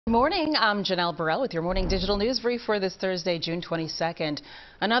Good morning, I'm Janelle Burrell with your morning digital news brief for this Thursday, June 22nd.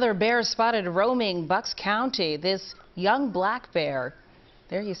 Another bear spotted roaming Bucks County. This young black bear.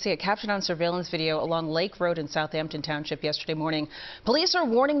 There you see it captured on surveillance video along Lake Road in Southampton Township yesterday morning. Police are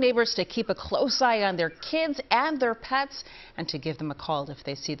warning neighbors to keep a close eye on their kids and their pets and to give them a call if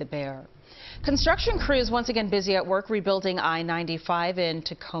they see the bear. Construction crews once again busy at work rebuilding I-95 in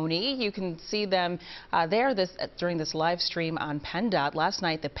Tacony. You can see them during this live stream on PennDOT. Last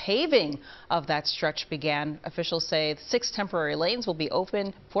night, the paving of that stretch began. Officials say 6 temporary lanes will be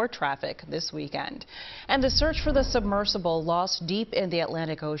open for traffic this weekend. And the search for the submersible lost deep in the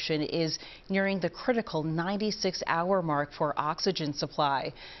Atlantic Ocean is nearing the critical 96-hour mark for oxygen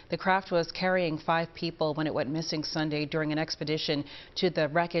supply. The craft was carrying 5 people when it went missing Sunday during an expedition to the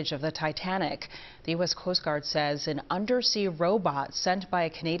wreckage of the Titanic. The U.S. Coast Guard says an undersea robot sent by a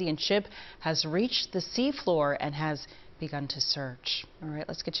Canadian ship has reached the seafloor and has begun to search. All right,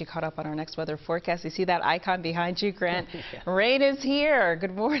 let's get you caught up on our next weather forecast. You see that icon behind you, Grant? Yeah. Rain is here.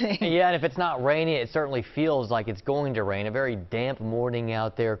 Good morning. Yeah, and if it's not rainy, it certainly feels like it's going to rain. A very damp morning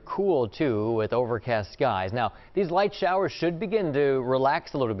out there. Cool, too, with overcast skies. Now, these light showers should begin to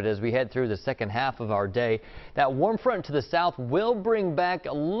relax a little bit as we head through the second half of our day. That warm front to the south will bring back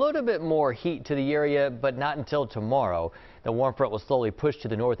a little bit more heat to the area, but not until tomorrow. The warm front will slowly push to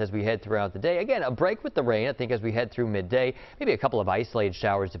the north as we head throughout the day. Again, a break with the rain, I think, as we head through midday. Maybe a couple of isolated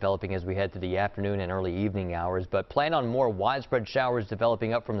showers developing as we head through the afternoon and early evening hours. But plan on more widespread showers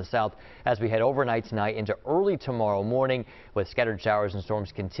developing up from the south as we head overnight tonight into early tomorrow morning, with scattered showers and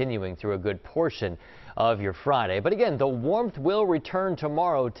storms continuing through a good portion of your Friday. But again, the warmth will return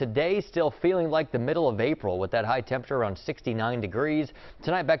tomorrow. Today still feeling like the middle of April with that high temperature around 69 degrees.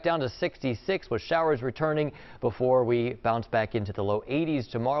 Tonight back down to 66 with showers returning before we bounce back into the low 80s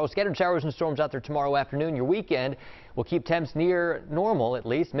tomorrow. Scattered showers and storms out there tomorrow afternoon. Your weekend will keep temps near normal, at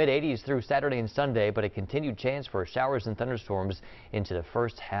least mid 80s through Saturday and Sunday, but a continued chance for showers and thunderstorms into the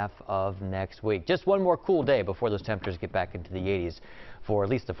first half of next week. Just one more cool day before those temperatures get back into the 80s for at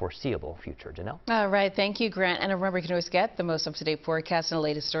least the foreseeable future. Janelle? All right. Thank you, Grant. And remember, you can always get the most up-to-date forecast and the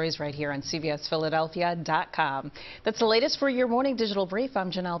latest stories right here on CBSPhiladelphia.com. That's the latest for your morning digital brief.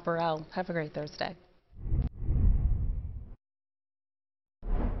 I'm Janelle Burrell. Have a great Thursday.